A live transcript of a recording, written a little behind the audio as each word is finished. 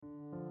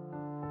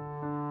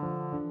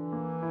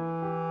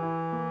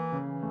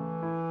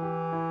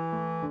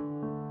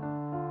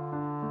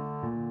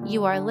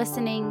You are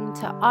listening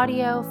to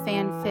Audio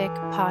Fanfic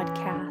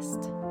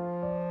Podcast.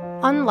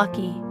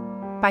 Unlucky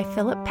by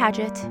Philip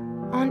Paget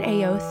on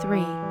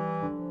AO3.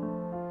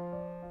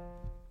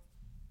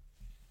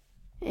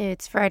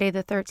 It's Friday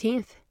the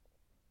 13th.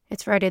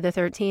 It's Friday the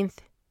 13th,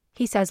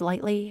 he says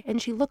lightly, and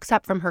she looks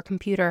up from her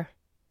computer.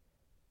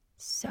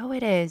 So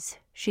it is,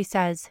 she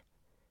says.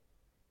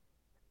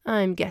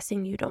 I'm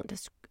guessing you don't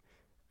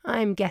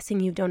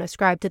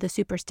ascribe to the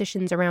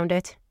superstitions around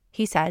it,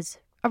 he says,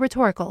 a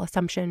rhetorical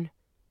assumption.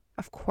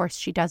 Of course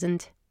she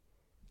doesn't.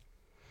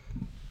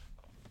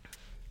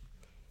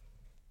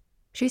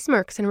 She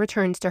smirks and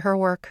returns to her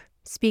work,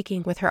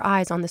 speaking with her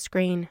eyes on the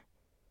screen.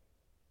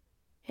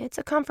 It's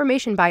a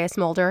confirmation bias,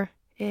 Mulder.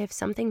 If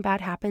something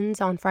bad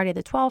happens on Friday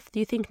the 12th,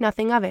 you think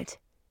nothing of it.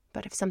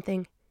 But if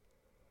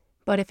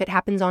it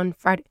happens on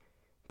Friday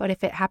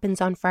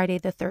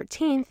the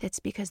 13th, it's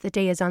because the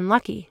day is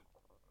unlucky.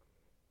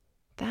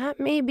 That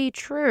may be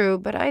true,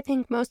 but I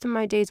think most of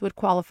my days would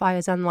qualify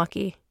as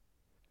unlucky.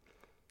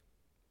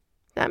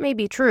 That may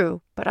be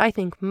true, but I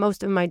think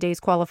most of my days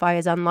qualify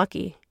as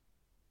unlucky,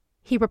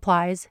 he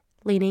replies,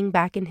 leaning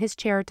back in his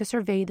chair to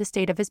survey the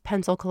state of his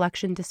pencil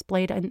collection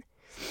displayed in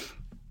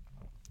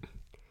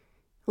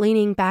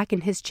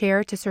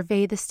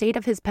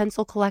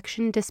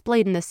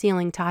the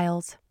ceiling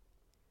tiles.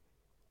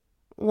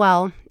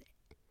 Well,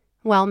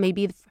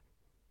 maybe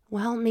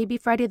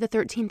Friday the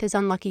 13th is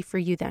unlucky for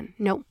you then.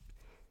 No.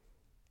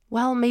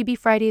 Well, maybe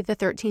Friday the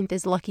 13th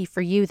is lucky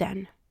for you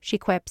then, she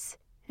quips,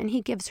 and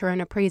he gives her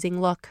an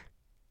appraising look.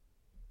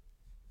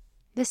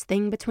 This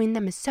thing between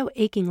them is so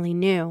achingly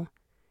new.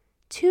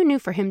 Too new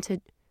for him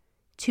to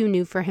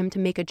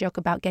make a joke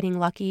about getting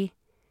lucky.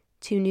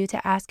 Too new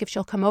to ask if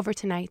she'll come over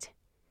tonight.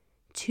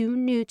 Too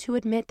new to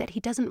admit that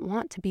he doesn't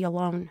want to be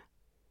alone.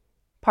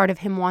 Part of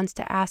him wants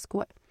to ask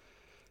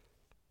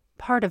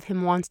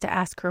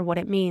her what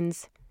it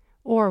means,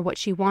 or what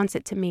she wants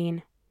it to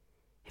mean.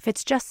 If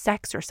it's just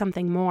sex or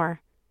something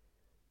more.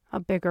 A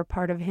bigger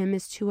part of him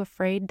is too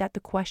afraid that the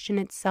question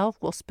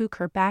itself will spook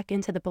her back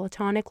into the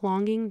platonic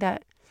longing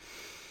that...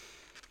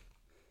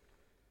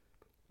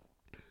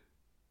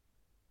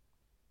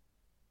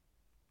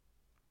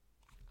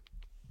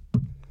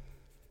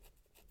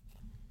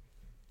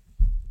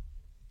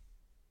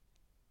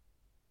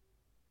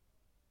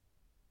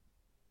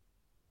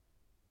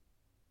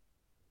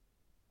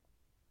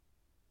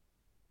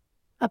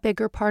 A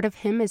bigger part of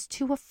him is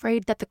too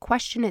afraid that the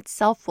question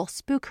itself will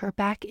spook her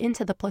back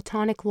into the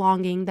platonic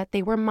longing that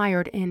they were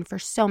mired in for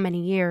so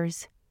many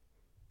years.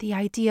 The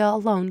idea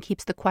alone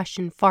keeps the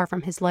question far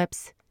from his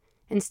lips.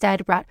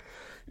 Instead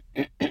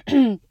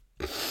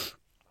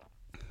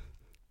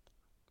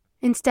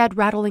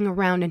rattling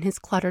around in his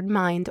cluttered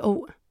mind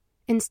with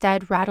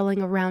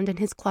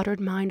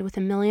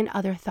a million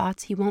other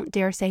thoughts he won't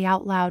dare say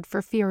out loud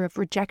for fear of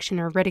rejection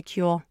or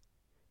ridicule.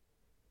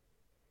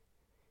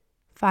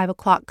 5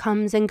 o'clock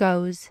comes and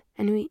goes,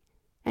 and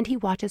he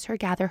watches her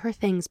gather her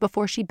things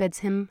before she bids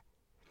him.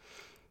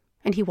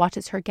 And he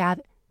watches her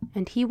gather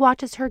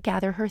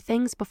her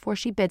things before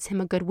she bids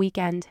him a good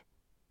weekend.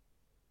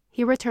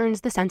 He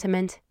returns the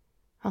sentiment,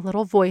 a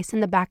little voice in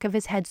the back of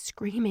his head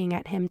screaming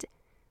at him to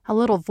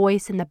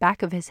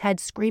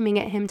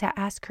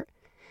ask her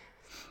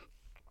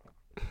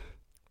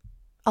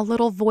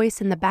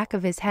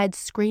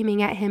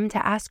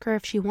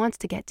if she wants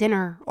to get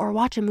dinner or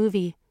watch a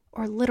movie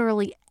or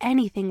literally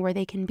anything where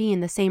they can be in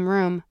the same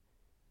room.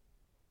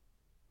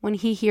 When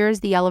he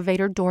hears the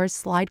elevator doors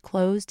slide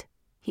closed,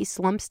 he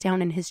slumps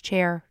down in his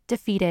chair,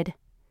 defeated.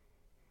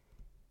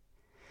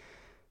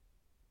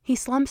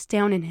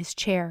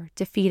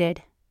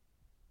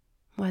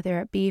 Whether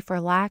it be for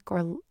lack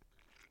of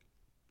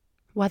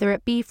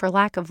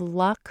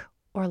luck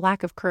or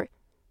lack of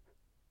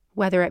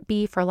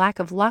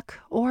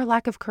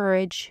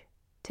courage,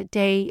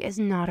 today is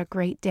not a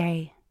great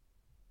day.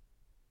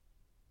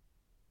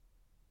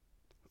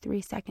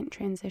 3-second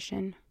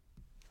transition.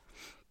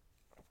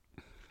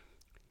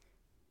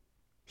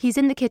 He's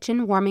in the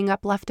kitchen warming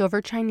up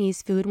leftover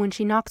Chinese food when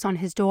she knocks on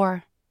his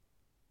door.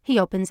 He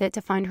opens it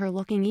to find her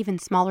looking even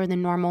smaller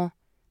than normal,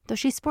 though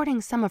she's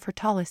sporting some of her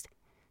tallest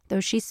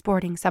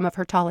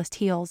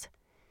heels.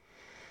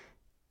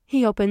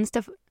 He opens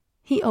it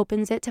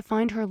to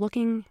find her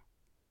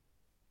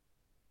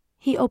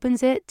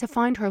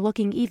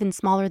looking even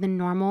smaller than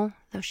normal,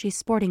 though she's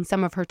sporting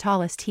some of her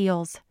tallest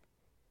heels.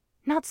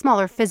 Not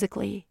smaller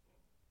physically,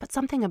 but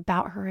something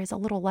about her is a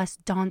little less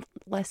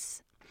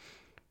dauntless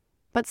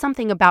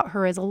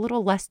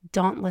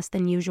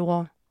than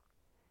usual.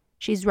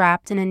 She's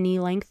wrapped in a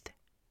knee-length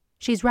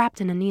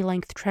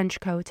trench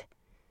coat.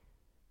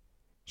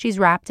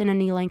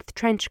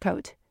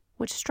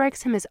 Which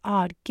strikes him as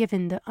odd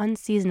given the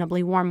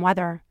unseasonably warm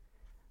weather.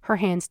 Her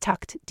hands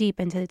tucked deep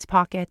into its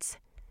pockets.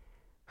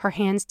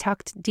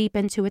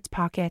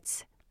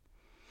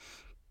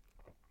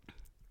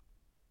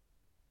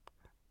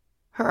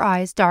 Her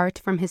eyes dart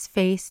from his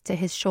face to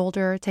his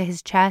shoulder to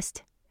his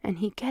chest, and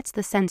he gets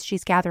the sense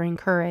she's gathering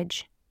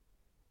courage.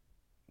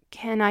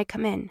 "Can I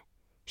come in?"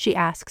 she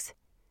asks,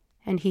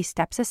 and he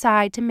steps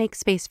aside to make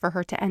space for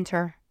her to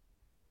enter.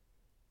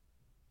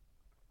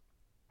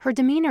 Her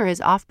demeanor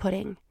is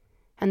off-putting,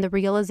 and the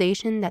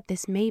realization that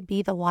this may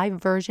be the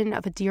live version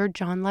of a Dear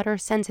John letter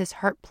sends his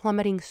heart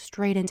plummeting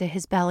straight into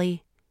his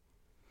belly.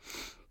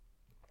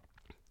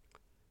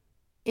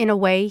 In a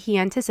way, he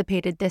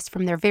anticipated this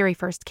from their very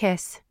first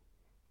kiss,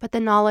 but the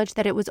knowledge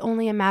that it was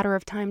only a matter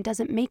of time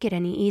doesn't make it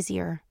any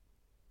easier.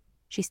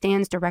 She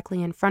stands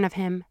directly in front of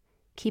him,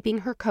 keeping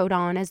her coat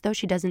on as though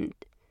she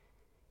doesn't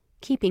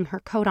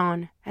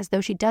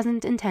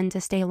intend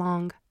to stay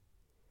long.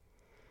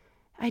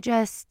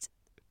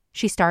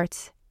 She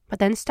starts, but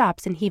then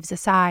stops and heaves a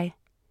sigh.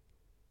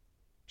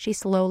 She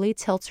slowly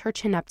tilts her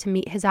chin up to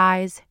meet his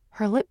eyes,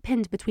 her lip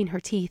pinned between her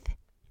teeth.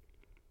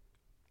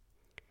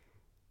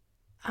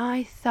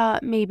 I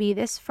thought maybe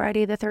this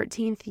Friday the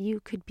 13th you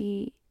could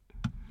be...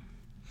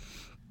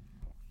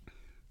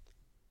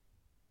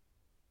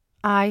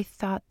 I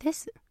thought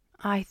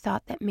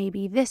that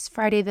maybe this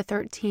Friday the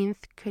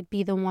 13th could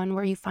be the one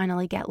where you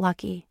finally get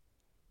lucky,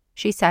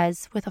 she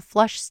says as a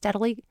flush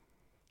steadily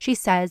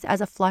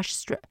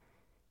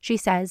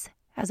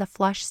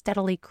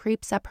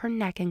creeps up her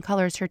neck and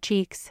colors her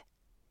cheeks.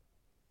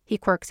 He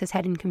quirks his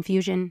head in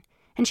confusion,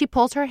 and she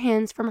pulls her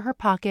hands from her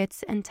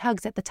pockets and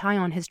tugs at the tie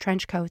on his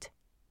trench coat.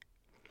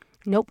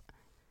 Nope.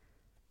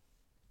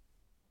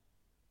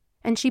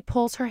 And she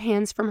pulls her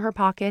hands from her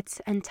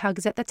pockets and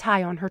tugs at the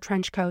tie on her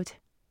trench coat.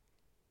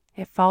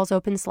 It falls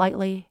open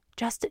slightly,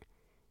 just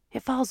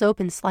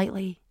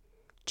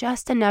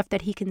enough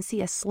that he can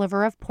see a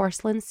sliver of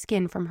porcelain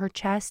skin from her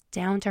chest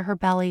down to her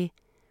belly,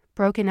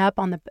 broken up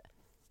only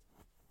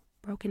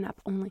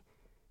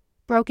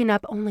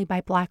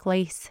by black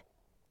lace.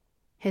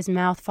 His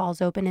mouth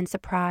falls open in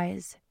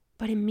surprise,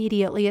 but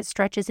immediately it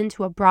stretches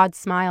into a broad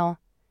smile.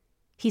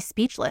 He's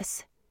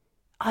speechless,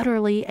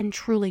 utterly and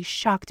truly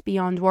shocked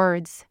beyond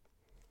words.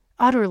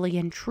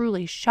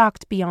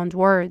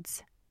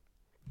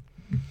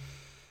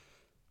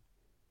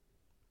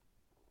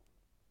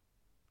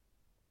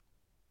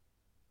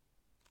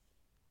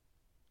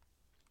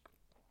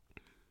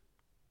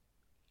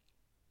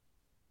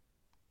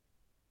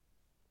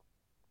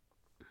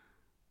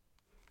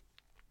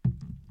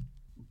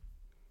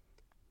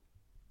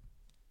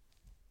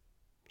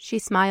 She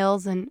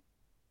smiles an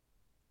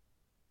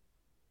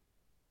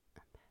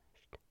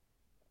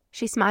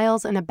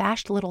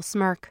abashed little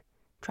smirk,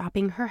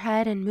 dropping her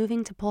head and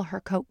moving to pull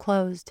her coat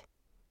closed.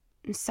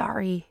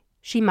 Sorry,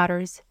 she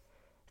mutters.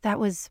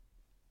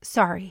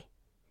 Sorry.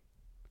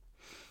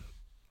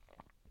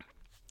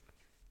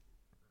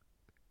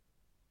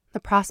 The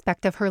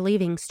prospect of her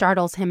leaving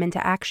startles him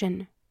into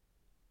action.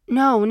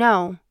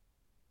 No,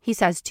 he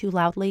says too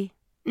loudly.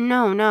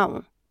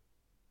 No,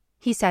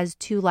 he says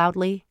too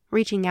loudly,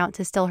 reaching out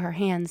to still her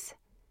hands.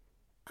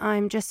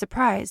 I'm just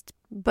surprised,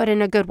 but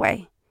in a good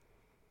way.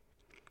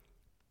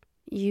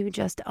 You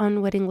just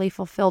unwittingly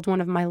fulfilled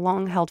one of my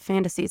long-held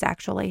fantasies,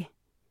 actually,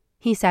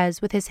 he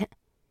says with his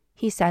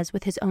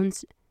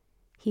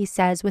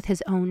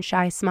own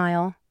shy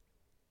smile.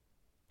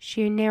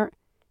 She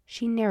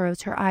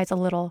narrows her eyes a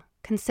little,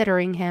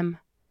 considering him.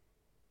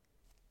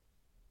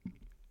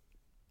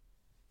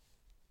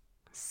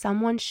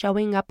 Someone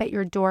showing up at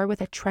your door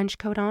with a trench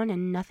coat on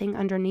and nothing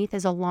underneath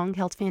is a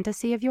long-held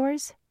fantasy of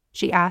yours?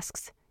 She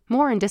asks,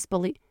 more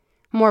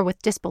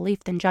with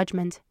disbelief than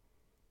judgment.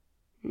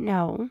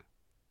 No,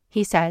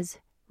 he says,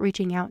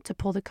 reaching out to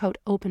pull the coat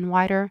open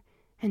wider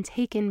and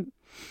take in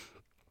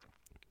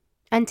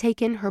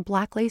her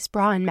black lace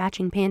bra and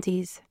matching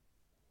panties.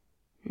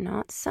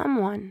 Not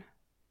someone.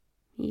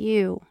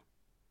 You.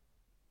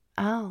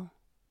 Oh,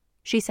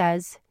 she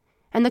says,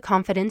 and the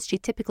confidence she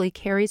typically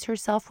carries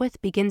herself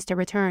with begins to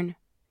return.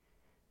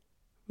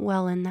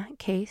 Well, in that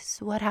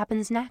case, what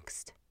happens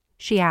next?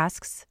 She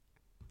asks.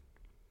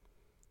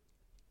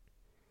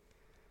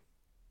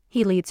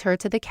 He leads her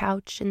to the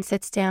couch and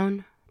sits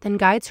down, then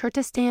guides her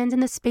to stand in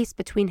the space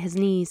between his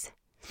knees.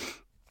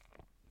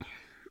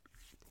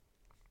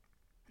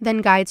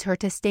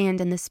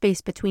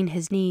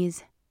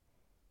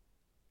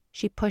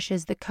 She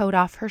pushes the coat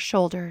off her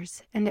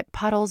shoulders, and it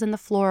puddles on the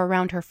floor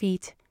around her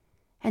feet,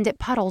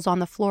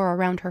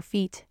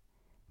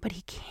 but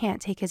he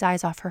can't take his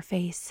eyes off her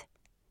face.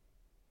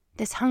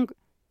 This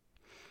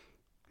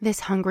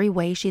hungry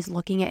way she's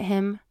looking at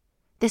him,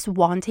 this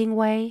wanting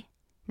way,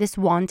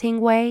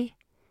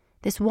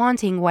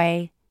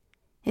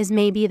 is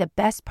maybe the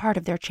best part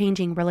of their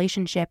changing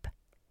relationship.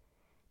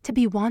 To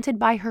be wanted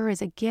by her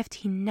is a gift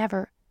he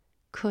never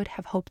could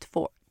have hoped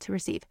to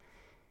receive.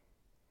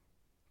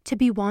 To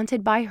be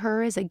wanted by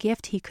her is a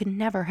gift he could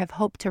never have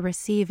hoped to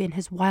receive in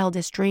his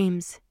wildest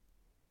dreams.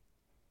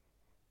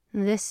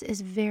 This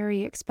is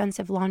very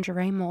expensive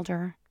lingerie,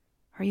 Mulder.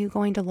 Are you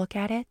going to look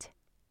at it?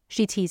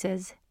 She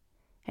teases,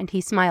 and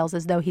he smiles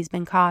as though he's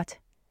been caught.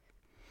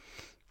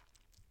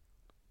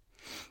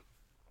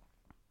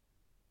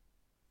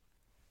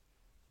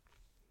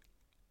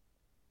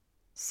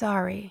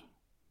 Sorry.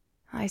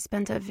 I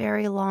spent a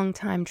very long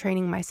time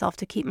training myself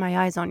to keep my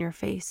eyes on your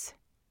face,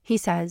 he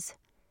says,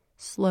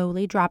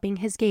 slowly dropping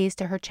his gaze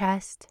to her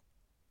chest,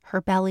 her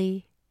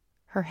belly,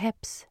 her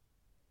hips.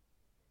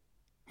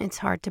 It's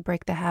hard to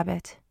break the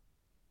habit.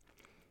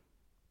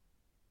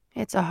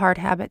 It's a hard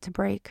habit to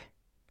break.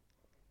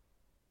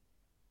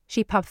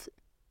 She puffs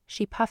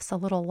a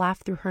little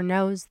laugh through her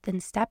nose, then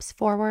steps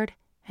forward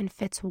and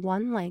fits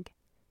one leg.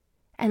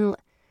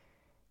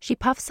 She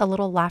puffs a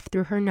little laugh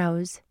through her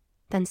nose,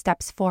 then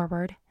steps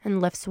forward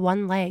and lifts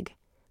one leg,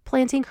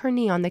 planting her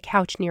knee on the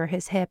couch near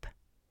his hip.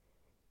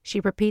 She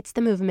repeats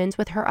the movements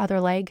with her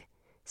other leg,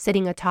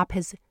 sitting atop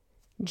his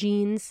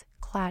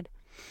jeans-clad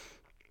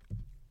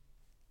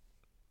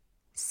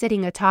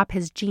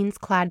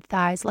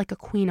thighs like a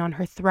queen on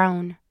her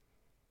throne.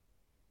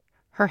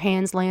 Her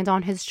hands land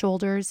on his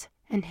shoulders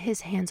and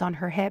his hands on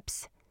her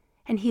hips,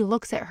 and he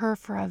looks at her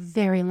for a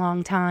very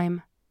long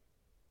time.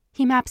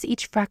 He maps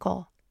each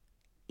freckle,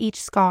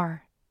 each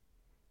scar,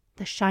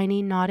 the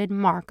shiny knotted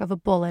mark of a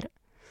bullet.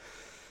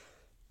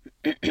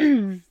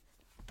 The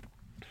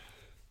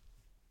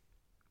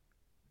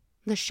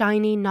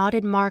shiny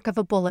knotted mark of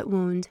a bullet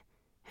wound,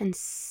 and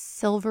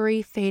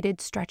silvery faded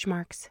stretch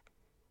marks.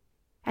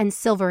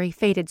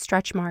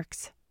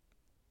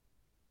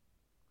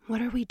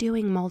 What are we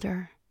doing,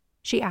 Mulder?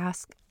 She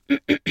asks.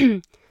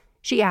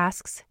 She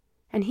asks,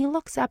 and he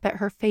looks up at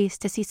her face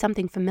to see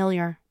something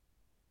familiar.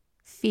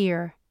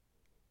 Fear.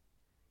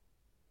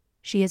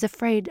 She's as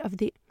afraid of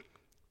the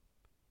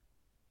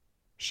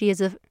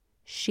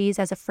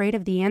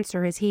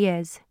answer as he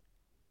is.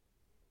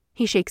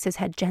 He shakes his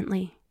head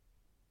gently.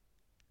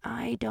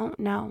 I don't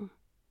know,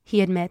 he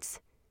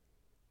admits,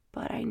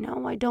 but I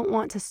know I don't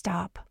want to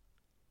stop.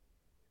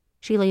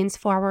 She leans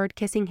forward,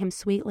 kissing him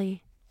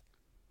sweetly.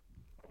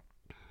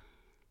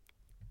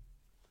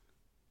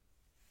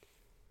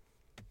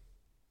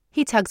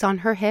 He tugs on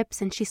her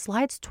hips and she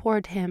slides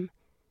toward him.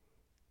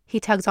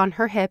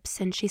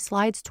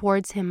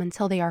 Towards him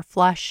until they are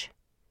flush.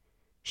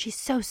 She's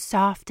so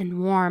soft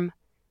and warm,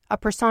 a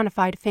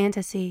personified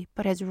fantasy,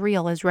 but as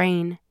real as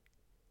rain.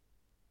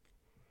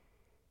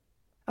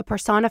 A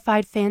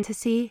personified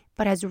fantasy,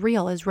 but as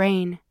real as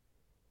rain.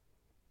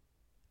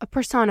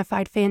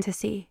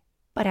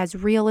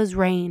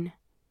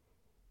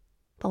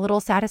 The little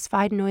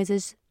satisfied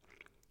noises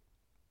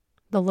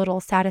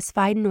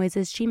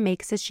she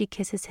makes as she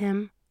kisses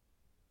him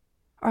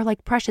are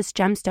like precious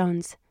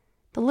gemstones.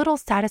 The little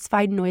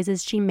satisfied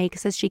noises she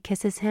makes as she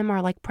kisses him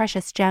are like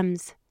precious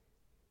gems.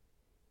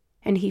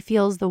 And he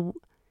feels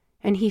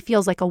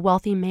like a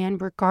wealthy man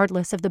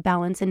regardless of the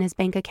balance in his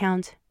bank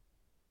account.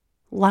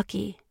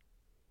 Lucky.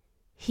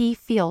 He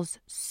feels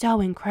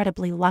so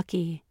incredibly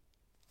lucky.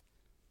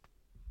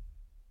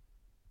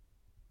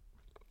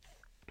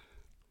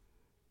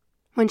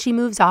 When she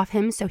moves off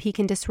him so he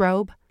can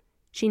disrobe,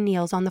 she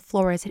kneels on the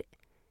floor at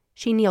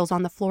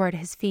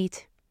his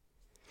feet.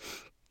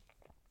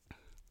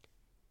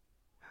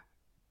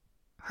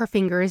 Her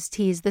fingers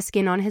tease the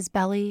skin on his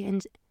belly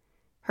as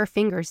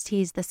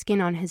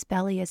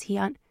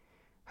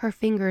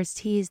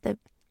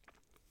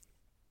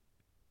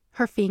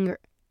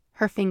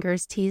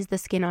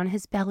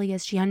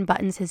she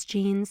unbuttons his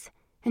jeans,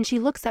 and she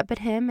looks up at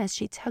him as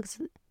she tugs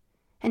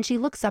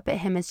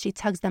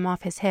them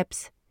off his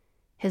hips,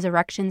 his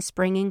erection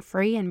springing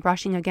free and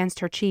brushing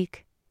against her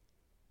cheek.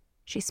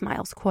 She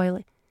smiles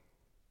coyly,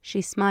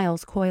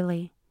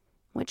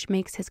 which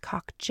makes his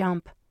cock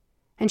jump,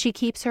 and she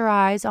keeps her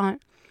eyes on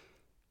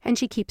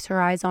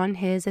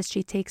his as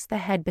she takes the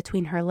head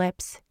between her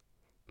lips,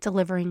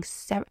 delivering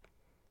several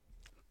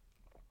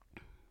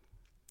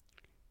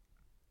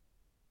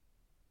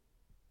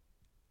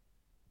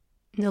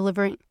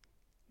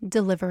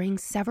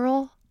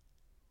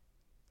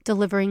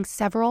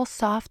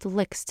soft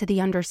licks to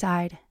the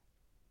underside.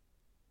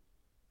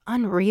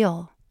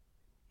 Unreal.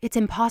 It's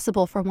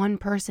impossible for one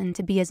person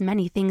to be as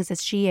many things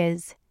as she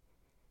is,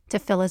 to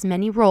fill as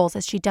many roles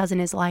as she does in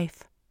his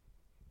life.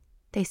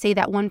 They say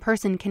that one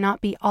person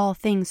cannot be all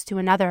things to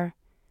another,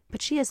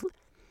 but she is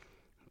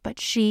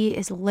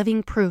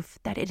living proof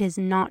that it is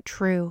not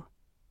true.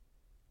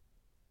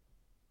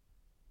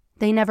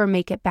 They never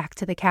make it back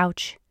to the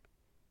couch.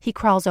 He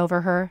crawls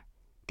over her,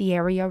 the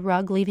area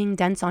rug leaving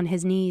dents on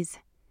his knees,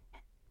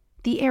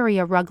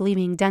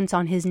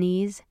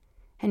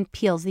 and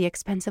peels the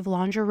expensive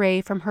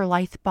lingerie from her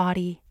lithe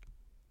body.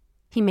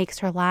 He makes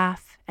her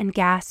laugh and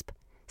gasp,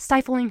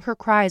 stifling her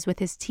cries with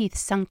his teeth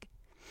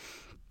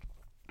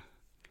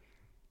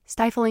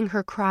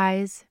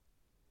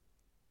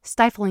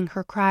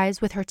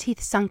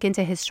sunk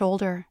into his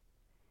shoulder.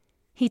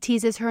 He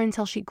teases her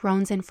until she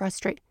groans in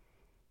frustration,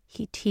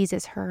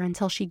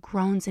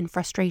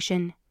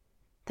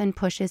 then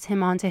pushes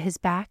him onto his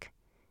back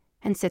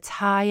and sits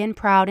high and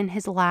proud in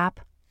his lap.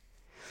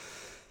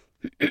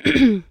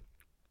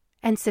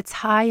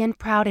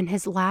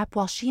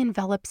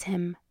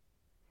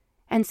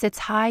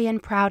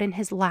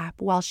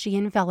 While she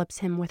envelops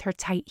him with her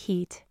tight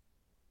heat.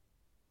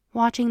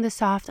 Watching the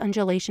soft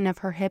undulation of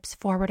her hips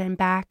forward and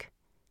back,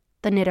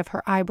 the knit of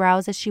her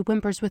eyebrows as she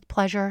whimpers with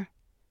pleasure.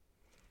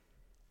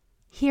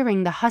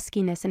 Hearing the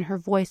huskiness in her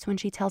voice when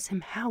she tells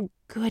him how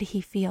good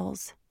he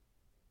feels.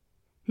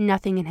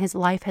 Nothing in his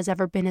life has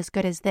ever been as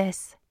good as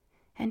this,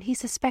 and he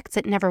suspects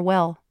it never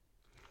will.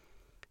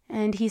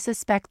 And he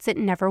suspects it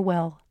never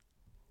will.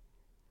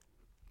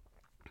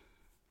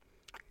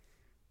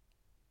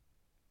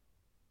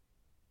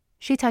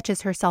 She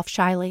touches herself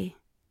shyly,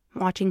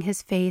 watching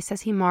his face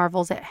as he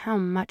marvels at how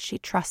much she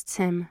trusts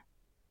him.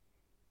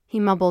 He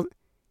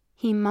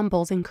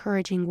mumbles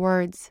encouraging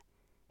words,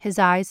 his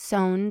eyes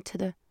sewn to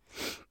the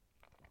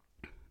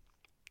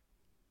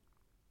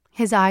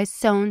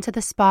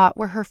spot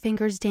where her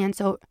fingers dance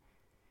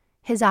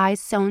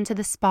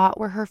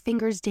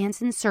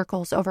in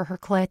circles over her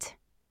clit.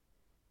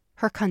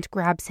 Her cunt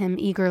grabs him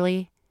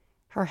eagerly,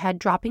 her head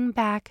dropping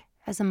back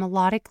as a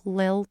melodic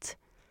lilt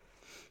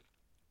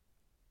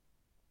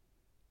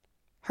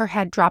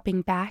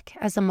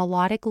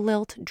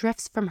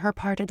drifts from her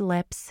parted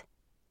lips.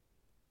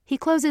 He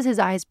closes his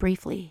eyes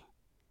briefly,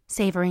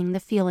 savoring the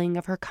feeling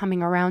of her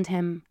coming around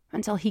him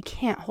until he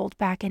can't hold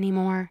back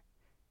anymore.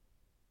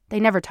 They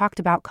never talked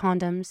about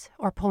condoms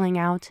or pulling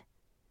out.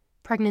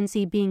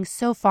 Pregnancy being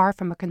so far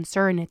from a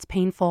concern, it's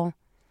painful.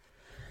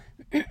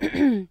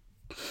 Being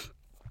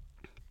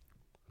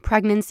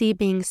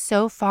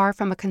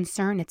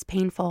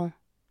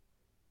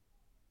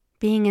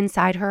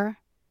inside her,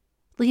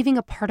 leaving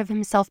a part of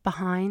himself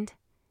behind,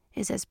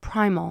 is as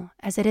primal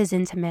as it is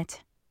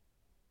intimate.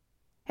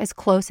 As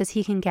close as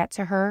he can get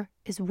to her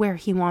is where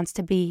he wants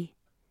to be,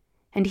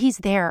 and he's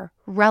there,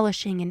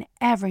 relishing in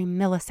every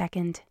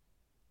millisecond.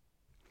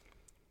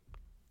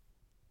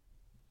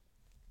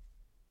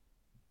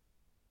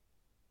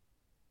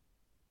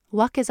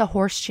 Luck is a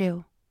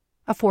horseshoe,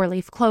 a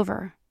four-leaf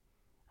clover,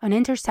 an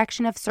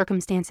intersection of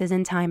circumstances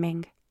and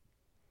timing.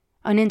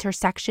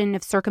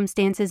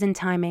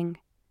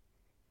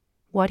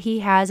 What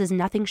he has is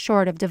nothing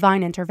short of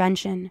divine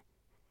intervention,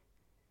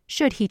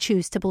 should he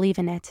choose to believe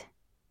in it.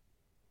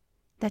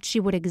 That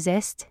she would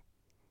exist,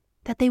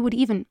 that they would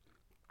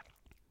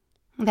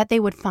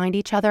find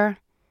each other,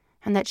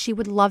 and that she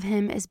would love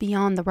him is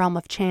beyond the realm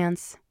of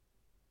chance.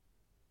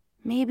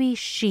 Maybe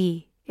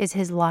she is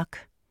his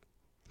luck.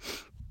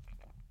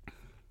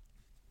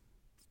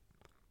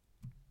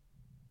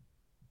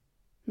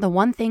 The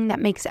one thing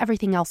that makes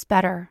everything else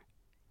better,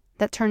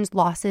 that turns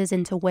losses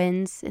into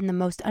wins in the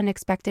most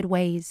unexpected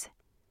ways.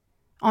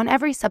 On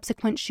every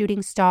subsequent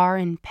shooting star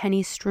and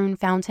penny-strewn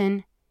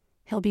fountain,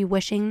 he'll be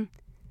wishing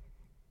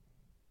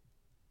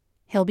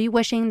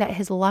that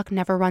his luck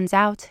never runs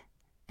out,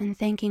 and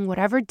thanking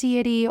whatever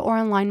deity or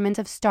alignment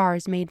of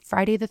stars made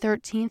Friday the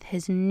 13th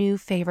his new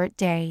favorite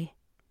day.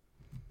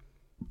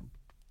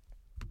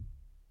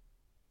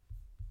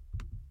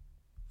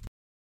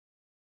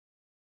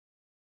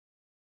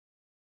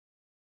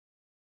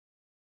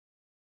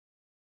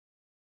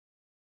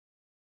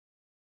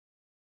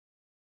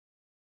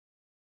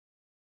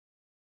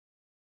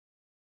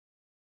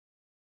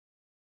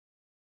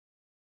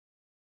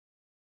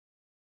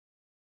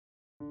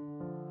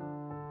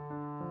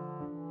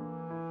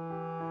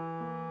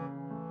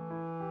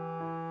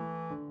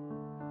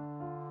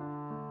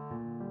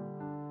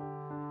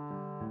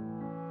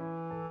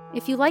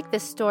 If you like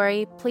this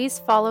story, please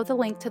follow the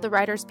link to the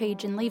writer's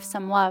page and leave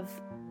some love.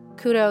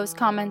 Kudos,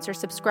 comments, or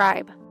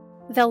subscribe.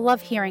 They'll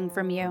love hearing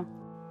from you.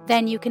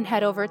 Then you can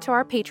head over to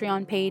our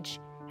Patreon page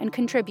and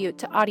contribute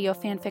to Audio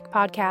Fanfic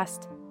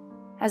Podcast.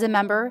 As a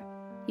member,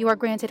 you are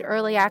granted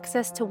early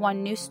access to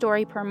one new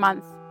story per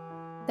month.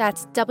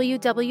 That's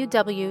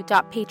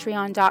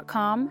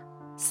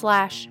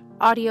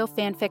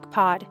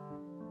www.patreon.com/audiofanficpod.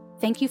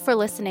 Thank you for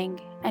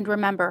listening, and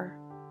remember,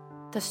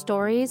 the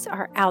stories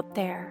are out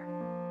there.